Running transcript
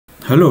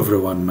Hello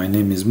everyone, my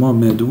name is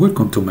Mohammed.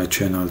 Welcome to my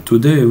channel.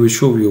 Today I will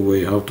show you a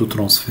way how to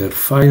transfer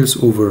files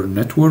over a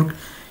network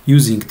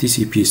using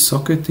TCP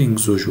Socket in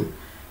Xojo.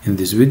 In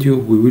this video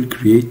we will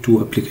create two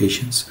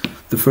applications.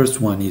 The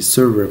first one is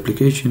server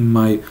application,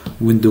 my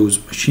Windows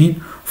machine.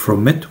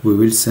 From it we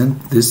will send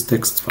this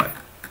text file.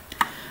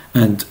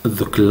 And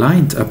the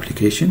client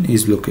application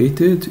is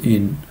located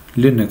in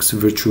Linux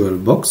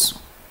VirtualBox.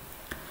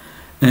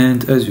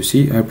 And as you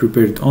see, I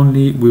prepared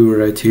we will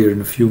write here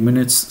in a few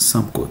minutes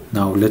some code.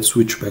 Now let's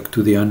switch back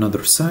to the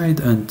another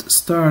side and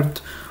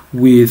start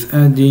with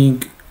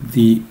adding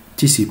the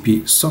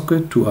TCP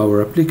socket to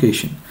our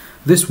application.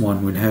 This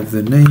one will have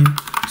the name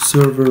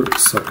server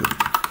socket.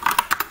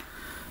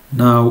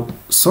 Now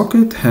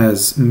socket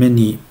has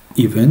many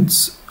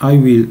events. I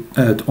will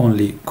add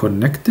only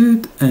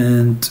connected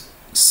and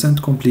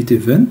send complete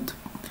event.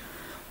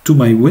 To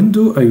my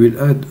window I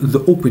will add the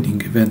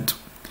opening event.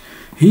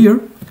 Here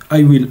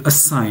I will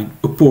assign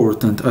a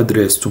port and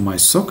address to my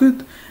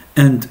socket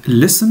and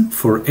listen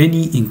for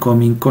any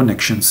incoming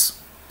connections.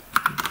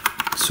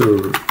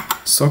 Server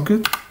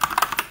socket.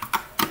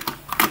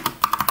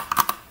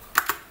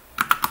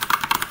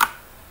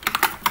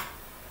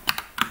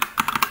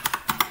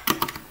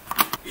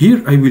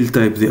 Here I will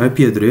type the IP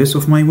address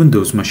of my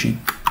Windows machine.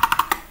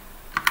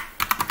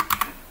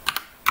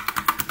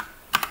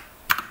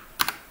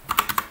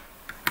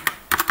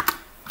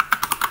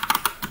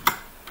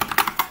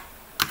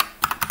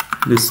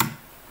 Listen.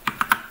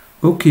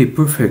 Okay,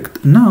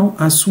 perfect. Now,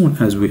 as soon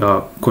as we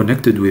are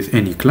connected with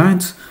any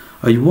clients,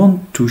 I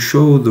want to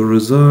show the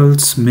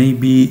results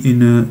maybe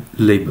in a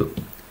label.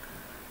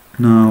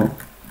 Now,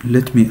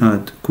 let me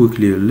add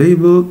quickly a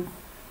label.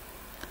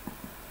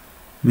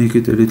 Make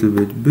it a little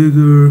bit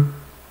bigger.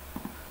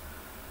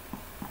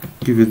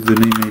 Give it the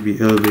name maybe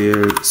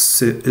LBR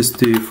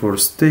ST for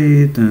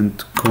state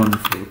and con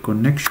for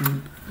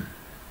connection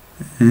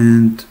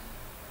and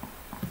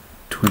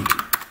 20.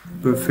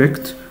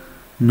 Perfect.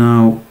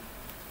 Now,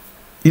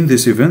 in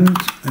this event,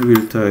 I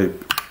will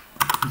type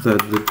that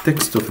the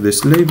text of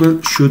this label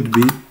should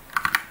be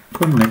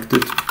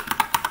connected.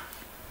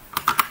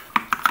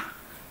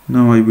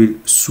 Now I will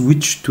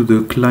switch to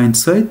the client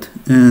side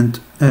and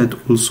add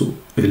also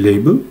a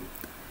label.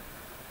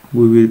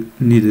 We will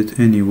need it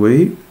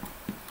anyway.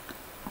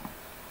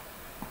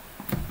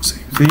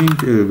 Same thing,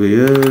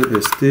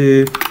 LBL,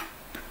 ST,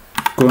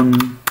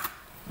 con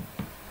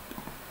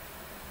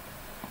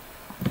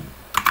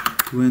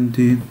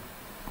 20.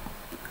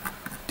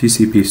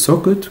 TCP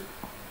socket.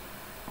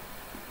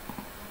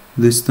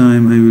 This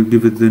time I will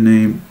give it the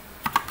name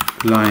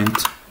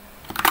client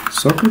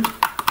socket.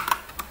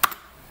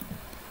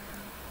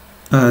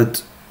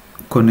 Add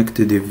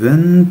connected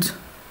event,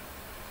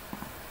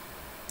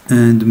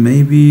 and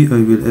maybe I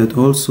will add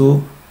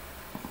also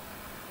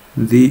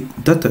the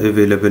data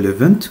available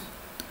event.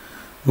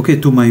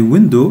 Okay, to my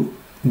window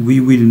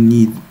we will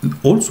need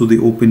also the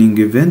opening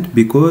event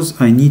because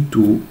I need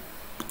to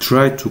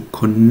try to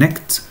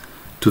connect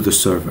to the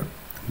server.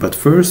 But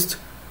first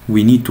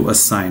we need to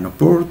assign a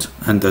port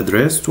and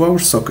address to our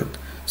socket.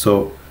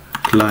 So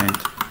client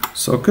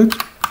socket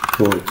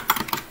port,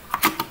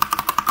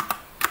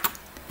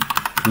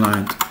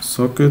 client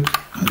socket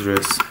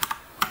address.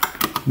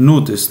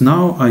 Notice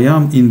now I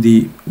am in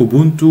the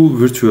Ubuntu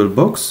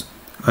VirtualBox.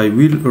 I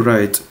will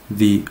write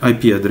the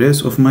IP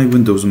address of my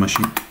Windows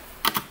machine.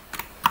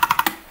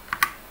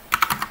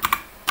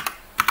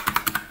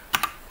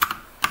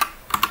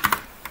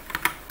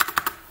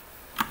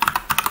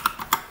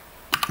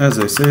 As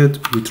I said,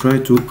 we try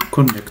to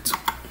connect.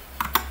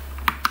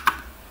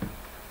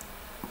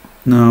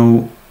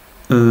 Now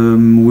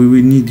we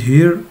will need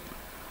here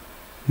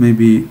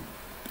maybe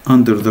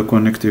under the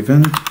connect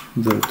event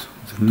that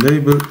the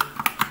label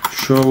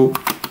show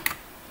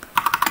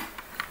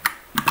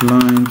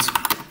client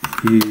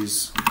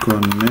is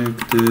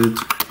connected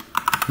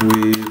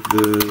with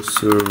the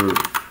server.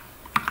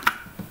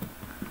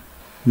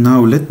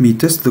 Now let me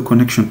test the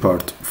connection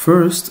part.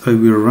 First I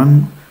will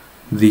run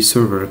the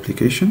server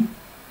application.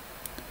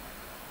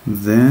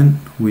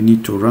 Then we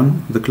need to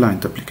run the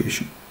client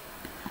application.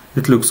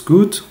 It looks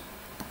good.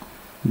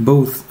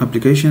 Both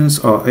applications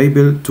are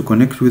able to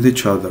connect with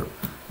each other.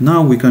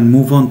 Now we can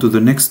move on to the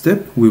next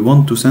step. We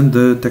want to send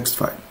the text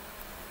file.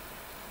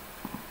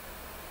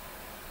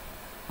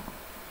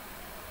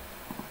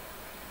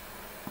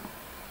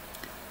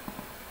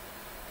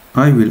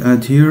 I will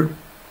add here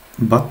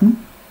a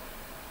button.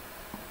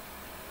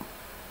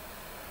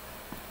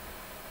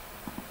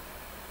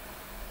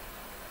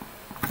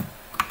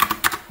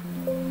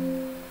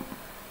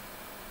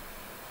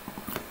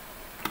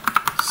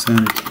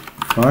 Send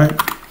file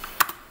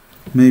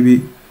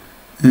maybe,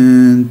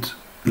 and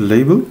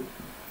label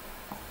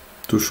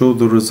to show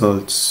the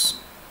results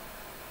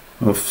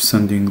of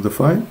sending the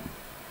file,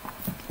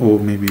 or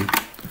maybe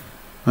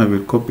I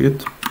will copy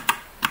it.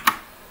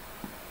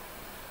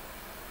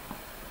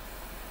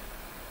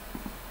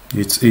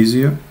 It's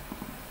easier.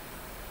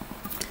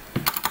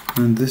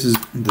 And this is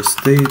the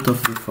state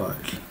of the file.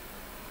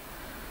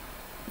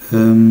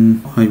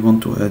 I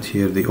want to add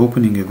here the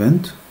opening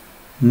event.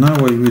 Now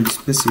I will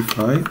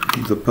specify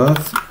the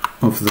path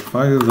of the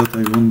file that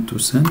I want to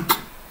send.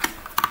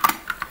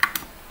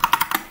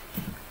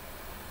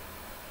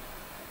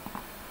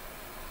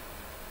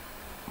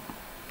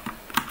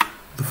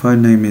 The file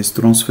name is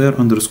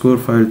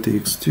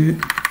transfer_file.txt.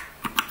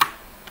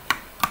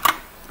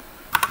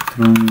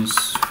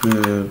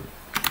 Transfer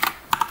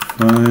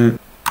file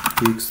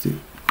txt.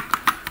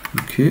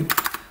 Okay,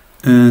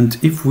 and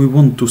if we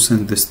want to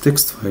send this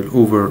text file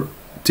over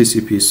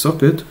TCP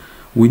socket,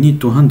 we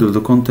need to handle the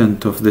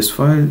content of this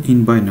file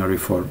in binary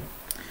form.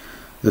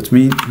 That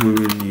means we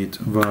will need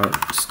var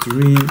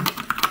stream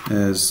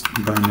as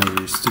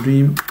binary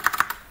stream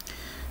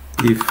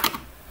if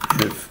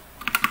f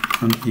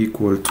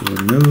unequal to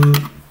nil,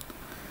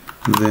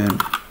 then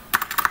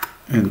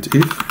and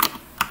if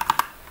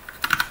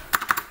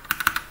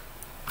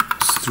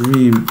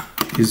stream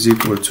is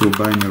equal to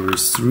binary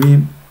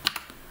stream,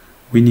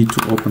 we need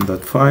to open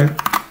that file,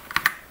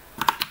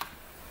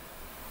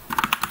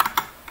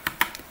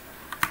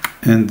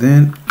 and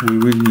then we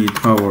will need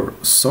our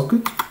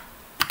socket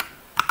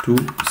to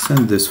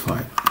send this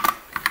file.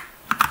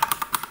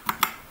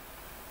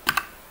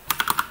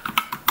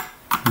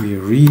 We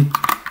read,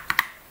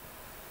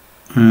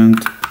 and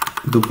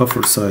the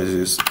buffer size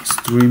is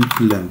stream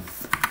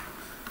length.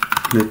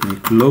 Let me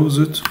close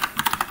it.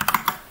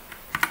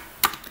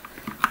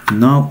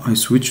 Now I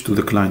switch to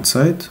the client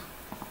side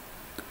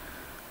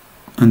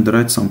and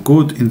write some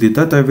code in the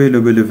data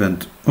available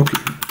event. Okay,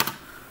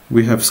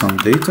 we have some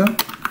data.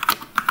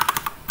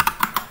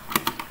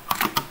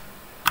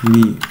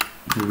 Me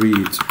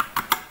read,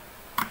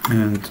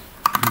 and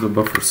the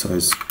buffer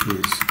size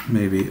is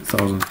maybe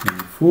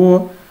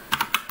 1024.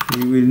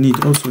 We will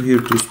need also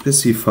here to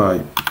specify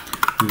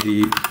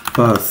the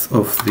path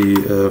of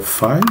the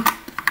file.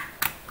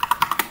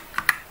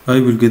 I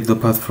will get the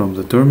path from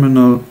the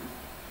terminal.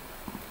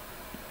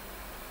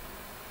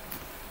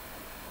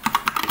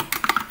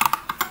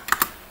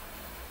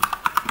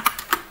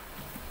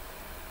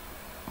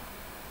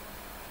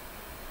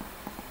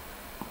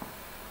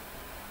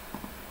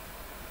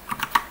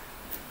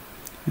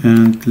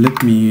 And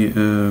let me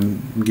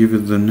give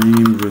it the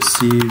name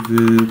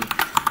receive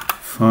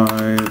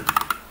file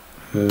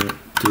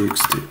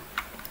txt.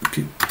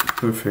 Okay,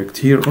 perfect.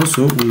 Here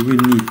also we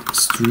will need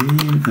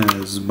stream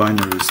as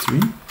binary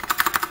stream,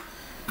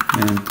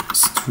 and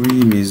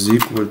stream is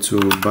equal to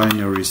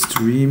binary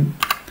stream.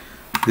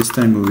 This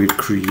time we will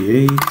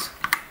create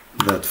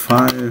that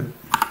file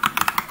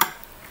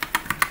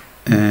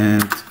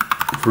and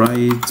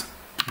write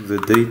the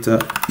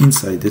data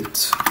inside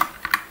it,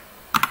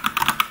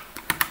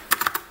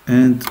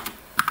 and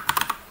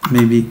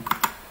maybe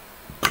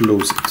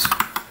close it.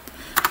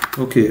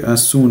 Okay,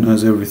 as soon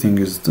as everything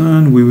is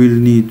done, we will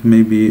need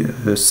maybe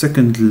a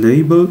second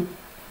label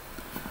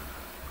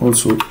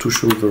also to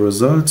show the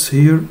results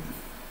here.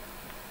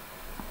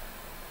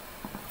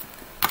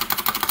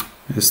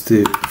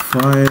 St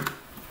file,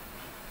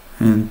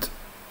 and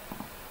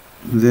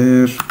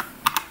there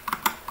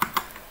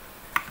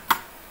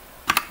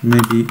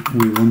maybe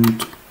we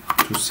want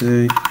to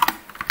say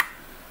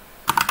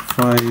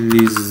file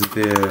is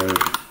there.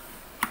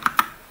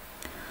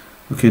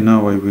 Okay,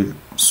 now I will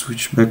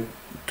switch back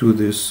to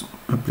this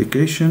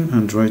application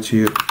and write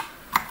here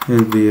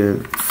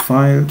lbl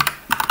file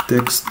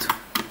text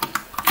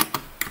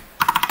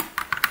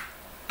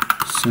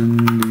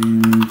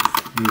sending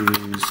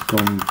is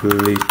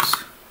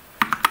complete.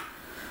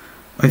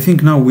 I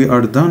think now we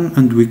are done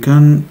and we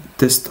can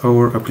test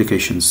our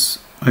applications.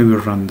 I will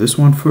run this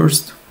one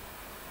first.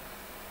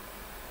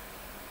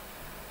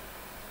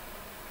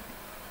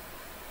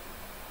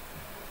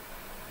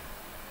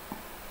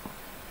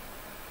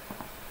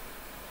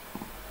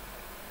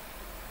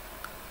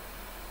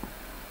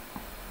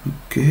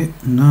 Okay,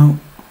 now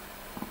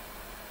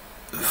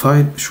the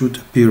file should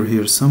appear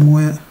here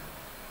somewhere.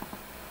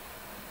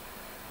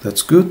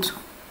 That's good.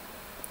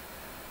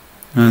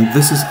 And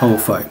this is our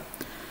file.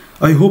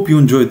 I hope you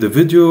enjoyed the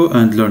video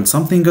and learned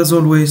something as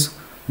always.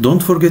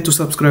 Don't forget to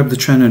subscribe the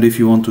channel if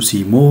you want to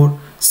see more.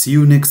 See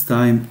you next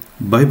time.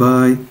 Bye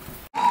bye.